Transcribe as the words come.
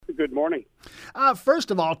Good morning.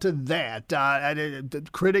 First of all, to that, the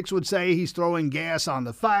critics would say he's throwing gas on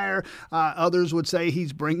the fire. Others would say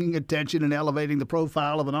he's bringing attention and elevating the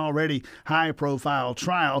profile of an already high-profile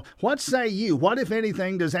trial. What say you? What, if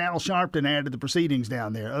anything, does Al Sharpton add to the proceedings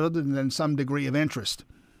down there, other than some degree of interest?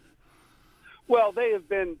 Well, they have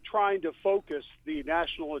been trying to focus the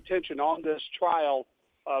national attention on this trial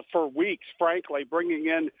for weeks, frankly, bringing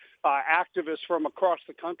in activists from across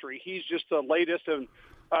the country. He's just the latest and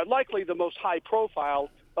likely the most high profile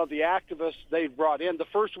of the activists they've brought in. The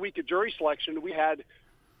first week of jury selection, we had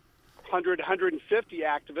 100, 150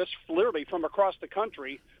 activists literally from across the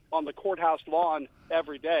country on the courthouse lawn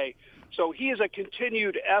every day. So he is a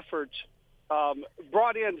continued effort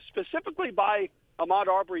brought in specifically by Ahmaud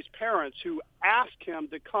Arbery's parents, who asked him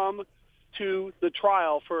to come to the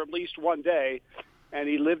trial for at least one day, and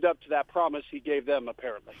he lived up to that promise he gave them,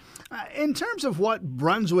 apparently. In terms of what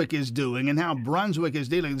Brunswick is doing and how Brunswick is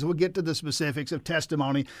dealing, so we'll get to the specifics of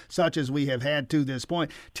testimony such as we have had to this point.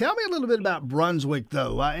 Tell me a little bit about Brunswick,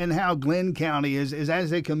 though, and how Glenn County is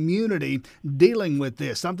as a community dealing with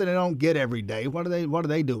this, something they don't get every day. What are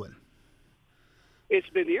they doing? It's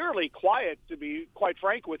been eerily quiet, to be quite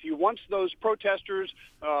frank with you. Once those protesters,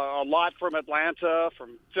 a lot from Atlanta,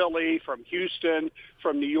 from Philly, from Houston,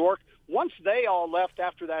 from New York, once they all left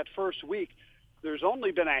after that first week, there's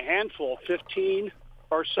only been a handful, 15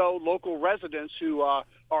 or so local residents who are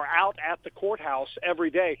out at the courthouse every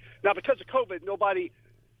day. Now, because of COVID,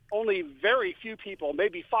 only very few people,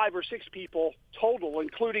 maybe 5 or 6 people total,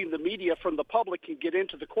 including the media from the public, can get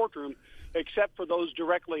into the courtroom, except for those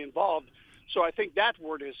directly involved. So I think that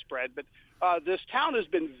word has spread. But this town has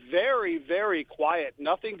been very, very quiet.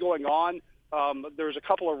 Nothing going on. There's a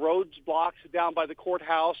couple of roads blocks down by the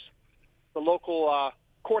courthouse, the local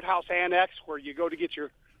courthouse annex where you go to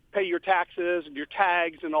pay your taxes and your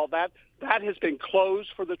tags and all that. That has been closed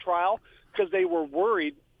for the trial because they were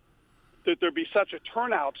worried that there'd be such a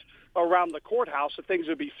turnout around the courthouse that things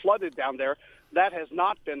would be flooded down there. That has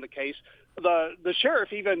not been the case. The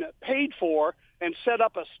sheriff even paid for and set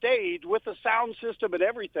up a stage with a sound system and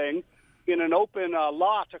everything in an open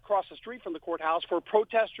lot across the street from the courthouse for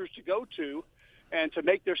protesters to go to and to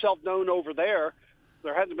make themselves known over there.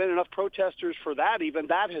 There hasn't been enough protesters for that. Even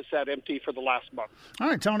that has sat empty for the last month. All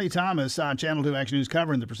right, Tony Thomas, Channel 2 Action News,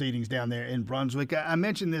 covering the proceedings down there in Brunswick. I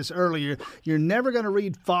mentioned this earlier. You're never going to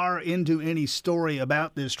read far into any story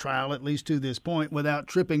about this trial, at least to this point, without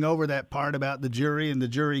tripping over that part about the jury and the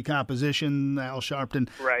jury composition. Al Sharpton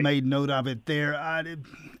made note of it there.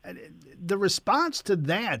 The response to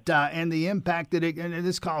that and the impact that and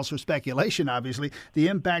this calls for speculation, obviously, the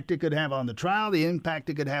impact it could have on the trial, the impact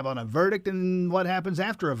it could have on a verdict, and what happens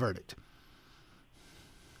after a verdict.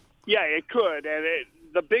 Yeah, it could. And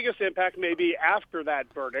the biggest impact may be after that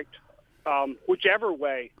verdict, whichever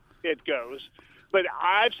way it goes. But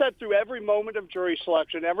I've said through every moment of jury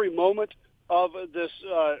selection, every moment of this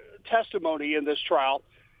testimony in this trial,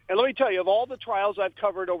 and let me tell you, of all the trials I've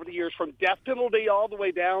covered over the years, from death penalty all the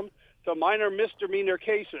way down to minor misdemeanor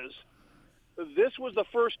cases, this was the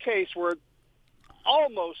first case where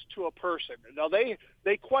almost to a person. Now,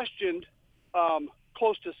 they questioned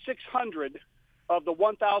close to 600 of the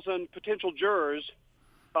 1,000 potential jurors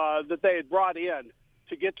that they had brought in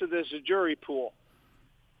to get to this jury pool.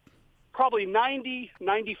 Probably 95%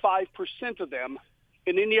 of them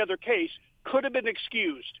in any other case could have been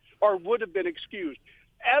excused or would have been excused.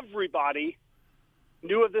 Everybody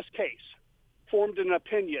knew of this case, formed an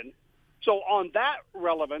opinion. So on that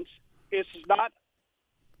relevance, it's not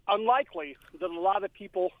unlikely that a lot of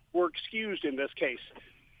people were excused in this case.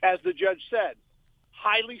 As the judge said,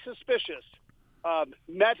 highly suspicious,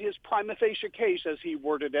 met his prima facie case, as he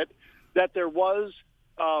worded it, that there was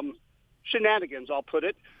shenanigans, I'll put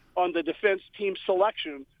it, on the defense team's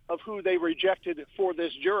selection of who they rejected for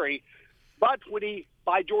this jury. But when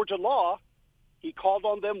by Georgia law, he called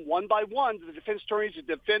on them one by one, the defense attorneys, to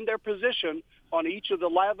defend their position on each of the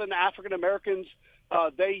 11 African Americans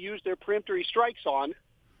they used their preemptory strikes on.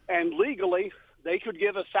 And legally, they could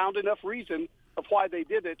give a sound enough reason of why they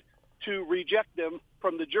did it to reject them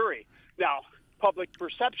from the jury. Now, public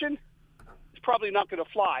perception is probably not going to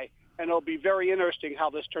fly, and it'll be very interesting how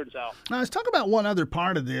this turns out. Now, let's talk about one other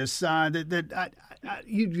part of this.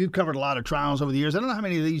 You've covered a lot of trials over the years. I don't know how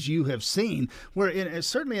many of these you have seen, where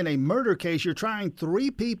certainly in a murder case, you're trying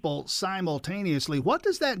 3 people simultaneously. What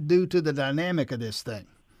does that do to the dynamic of this thing?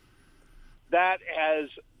 That has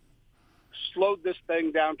slowed this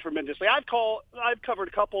thing down tremendously. I've covered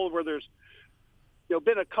a couple where there's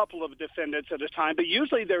been a couple of defendants at a time, but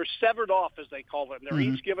usually they're severed off, as they call it. They're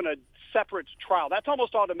each given a separate trial. That's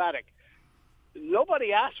almost automatic.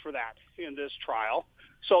 Nobody asked for that in this trial.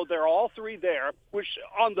 So they're all three there, which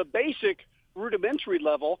on the basic rudimentary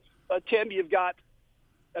level, Tim, you've got,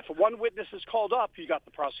 if one witness is called up, you got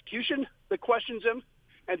the prosecution that questions him,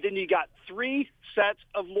 and then you got three sets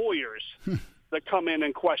of lawyers that come in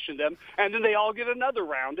and question them, and then they all get another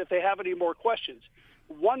round if they have any more questions.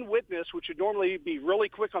 One witness, which would normally be really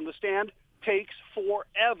quick on the stand, takes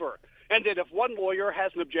forever. And then if one lawyer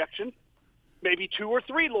has an objection, maybe two or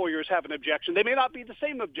three lawyers have an objection. They may not be the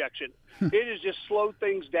same objection. It has just slowed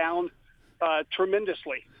things down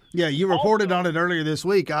tremendously. Yeah, you reported on it earlier this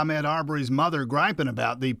week. Ahmaud Arbery's mother griping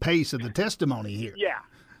about the pace of the testimony here. Yeah.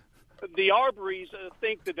 The Arbery's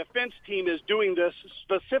think the defense team is doing this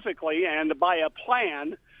specifically and by a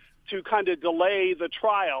plan to kind of delay the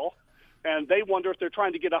trial, and they wonder if they're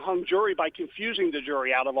trying to get a hung jury by confusing the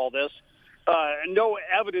jury out of all this. No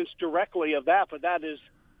evidence directly of that, but that is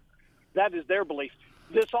their belief.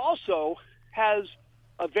 This also has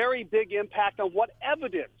a very big impact on what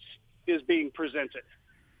evidence is being presented.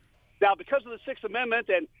 Now, because of the Sixth Amendment,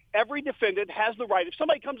 and every defendant has the right, if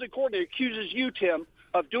somebody comes in court and accuses you, Tim,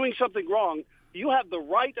 of doing something wrong, you have the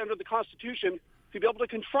right under the Constitution to be able to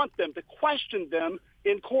confront them, to question them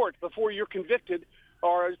in court before you're convicted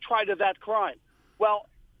or tried of that crime. Well,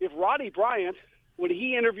 if Roddy Bryant, when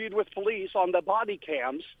he interviewed with police on the body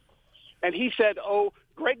cams, and he said, oh,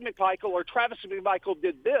 Greg McMichael or Travis McMichael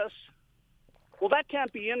did this, well, that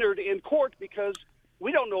can't be entered in court because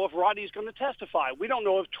we don't know if Roddy's going to testify. We don't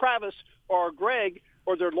know if Travis or Greg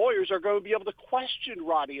or their lawyers are going to be able to question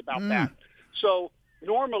Roddy about that. So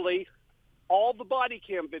normally, all the body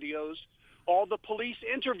cam videos, all the police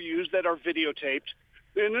interviews that are videotaped,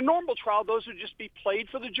 in a normal trial, those would just be played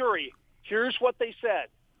for the jury. Here's what they said.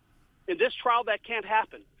 In this trial, that can't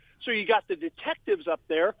happen. So you got the detectives up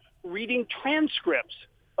there reading transcripts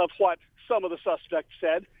of what some of the suspects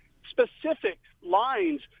said, specific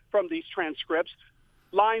lines from these transcripts,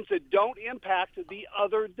 lines that don't impact the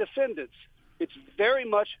other defendants. It's very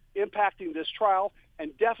much impacting this trial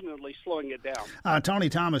and definitely slowing it down. Tony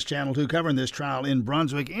Thomas, Channel 2, covering this trial in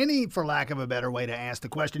Brunswick. Any, for lack of a better way to ask the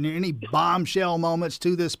question, any bombshell moments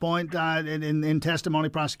to this point in testimony,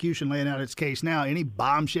 prosecution laying out its case now? Any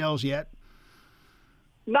bombshells yet?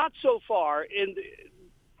 Not so far.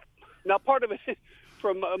 Now, part of it,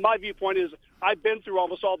 from my viewpoint, is I've been through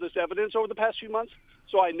almost all this evidence over the past few months,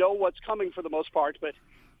 so I know what's coming for the most part. But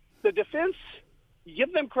the defense,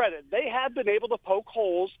 give them credit. They have been able to poke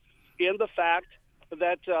holes in the fact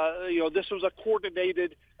that this was a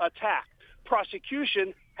coordinated attack.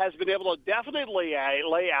 Prosecution has been able to definitely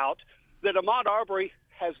lay out that Ahmaud Arbery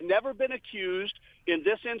has never been accused in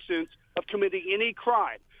this instance of committing any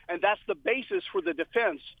crime. And that's the basis for the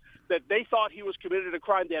defense, that they thought he was committed a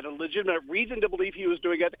crime. They had a legitimate reason to believe he was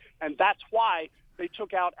doing it, and that's why they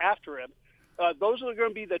took out after him. Those are going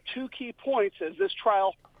to be the two key points as this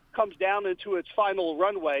trial comes down into its final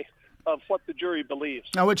runway of what the jury believes.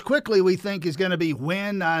 Now, which quickly we think is going to be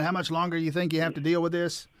when? How much longer you think you have to deal with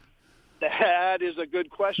this? That is a good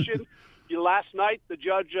question. Last night, the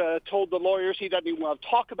judge told the lawyers he doesn't even want to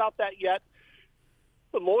talk about that yet.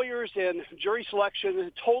 The lawyers in jury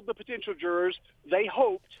selection told the potential jurors they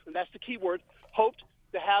hoped, and that's the key word, hoped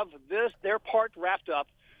to have their part wrapped up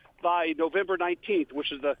by November 19th,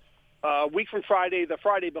 which is the week from Friday, the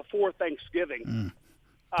Friday before Thanksgiving.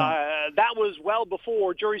 That was well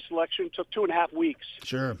before jury selection took 2.5 weeks.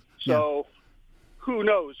 Sure. So who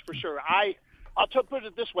knows for sure. I'll put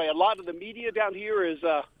it this way. A lot of the media down here is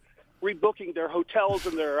rebooking their hotels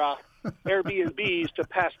and their Airbnbs to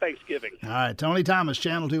past Thanksgiving. All right. Tony Thomas,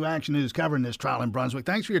 Channel 2 Action News, covering this trial in Brunswick.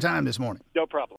 Thanks for your time this morning. No problem.